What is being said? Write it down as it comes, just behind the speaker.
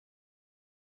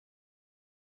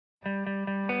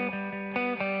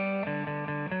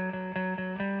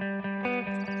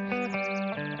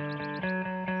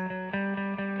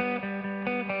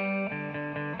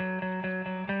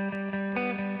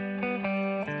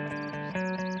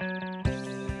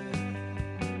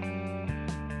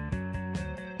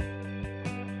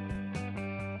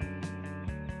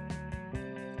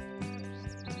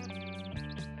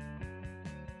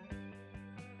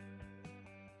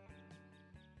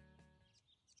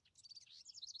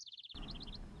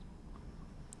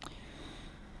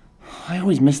I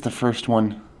always miss the first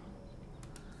one.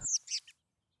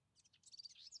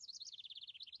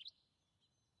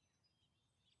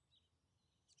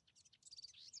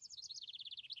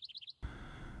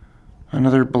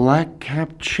 Another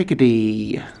black-capped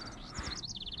chickadee.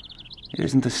 It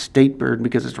isn't a state bird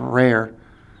because it's rare.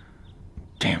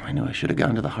 Damn, I knew I should have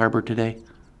gone to the harbor today.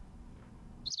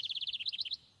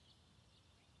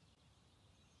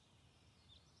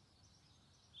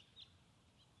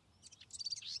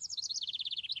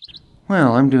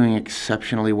 Well, I'm doing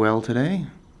exceptionally well today.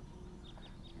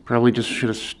 Probably just should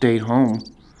have stayed home.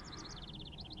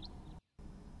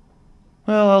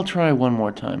 Well, I'll try one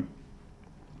more time.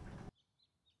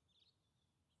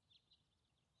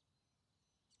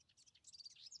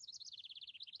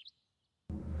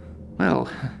 Well,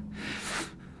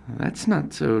 that's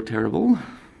not so terrible.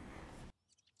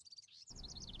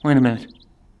 Wait a minute.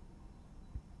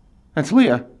 That's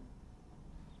Leah.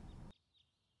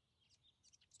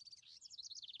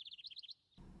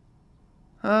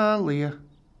 Leah.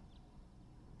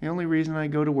 The only reason I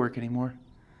go to work anymore.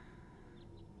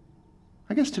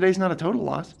 I guess today's not a total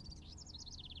loss.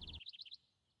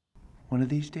 One of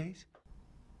these days,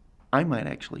 I might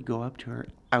actually go up to her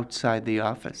outside the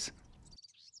office.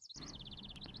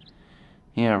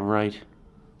 Yeah, right.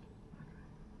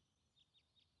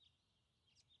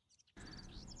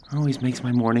 Always makes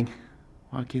my morning.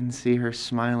 Walk in, see her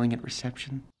smiling at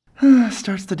reception.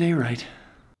 Starts the day right.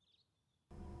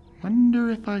 Wonder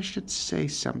if I should say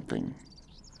something.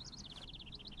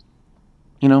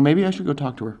 You know, maybe I should go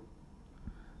talk to her.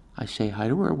 I say hi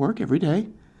to her at work every day.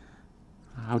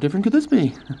 How different could this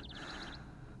be?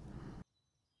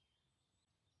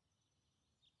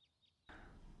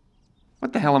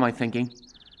 What the hell am I thinking?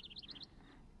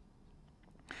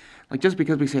 Like, just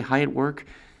because we say hi at work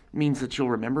means that she'll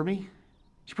remember me?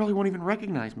 She probably won't even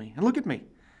recognize me. And look at me.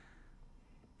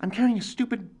 I'm carrying a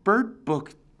stupid bird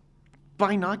book,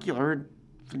 binocular,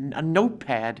 a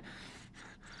notepad.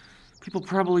 People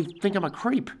probably think I'm a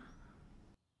creep.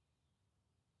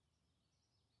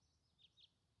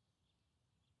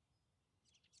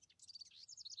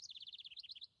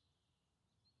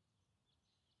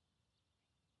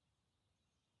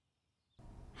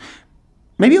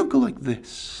 Maybe I'll go like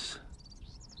this.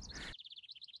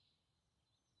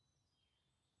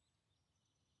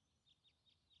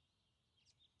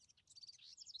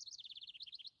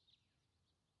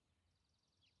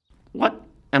 What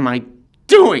am I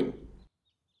doing?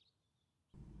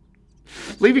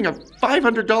 Leaving a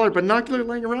 $500 binocular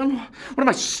laying around? What am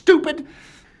I, stupid?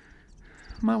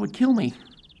 Ma would kill me.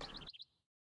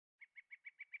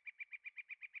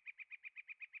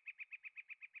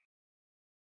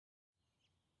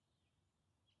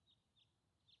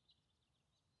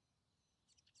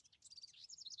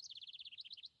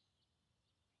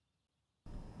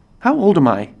 How old am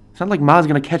I? It's not like Ma's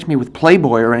gonna catch me with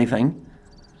Playboy or anything.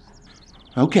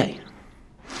 Okay.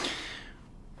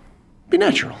 Be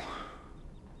natural.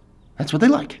 That's what they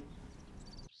like.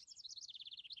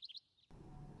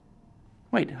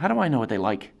 Wait, how do I know what they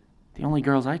like? The only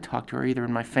girls I talk to are either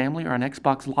in my family or on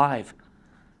Xbox Live.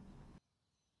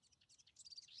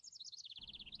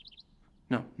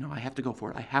 No, I have to go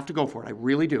for it. I have to go for it. I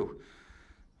really do.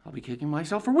 I'll be kicking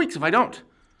myself for weeks if I don't.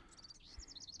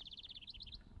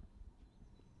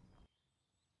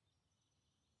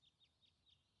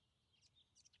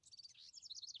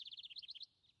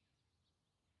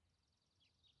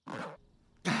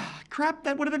 Crap,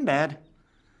 that would have been bad.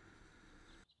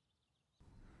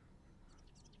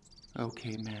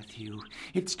 Okay, Matthew,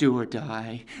 it's do or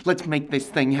die. Let's make this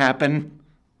thing happen.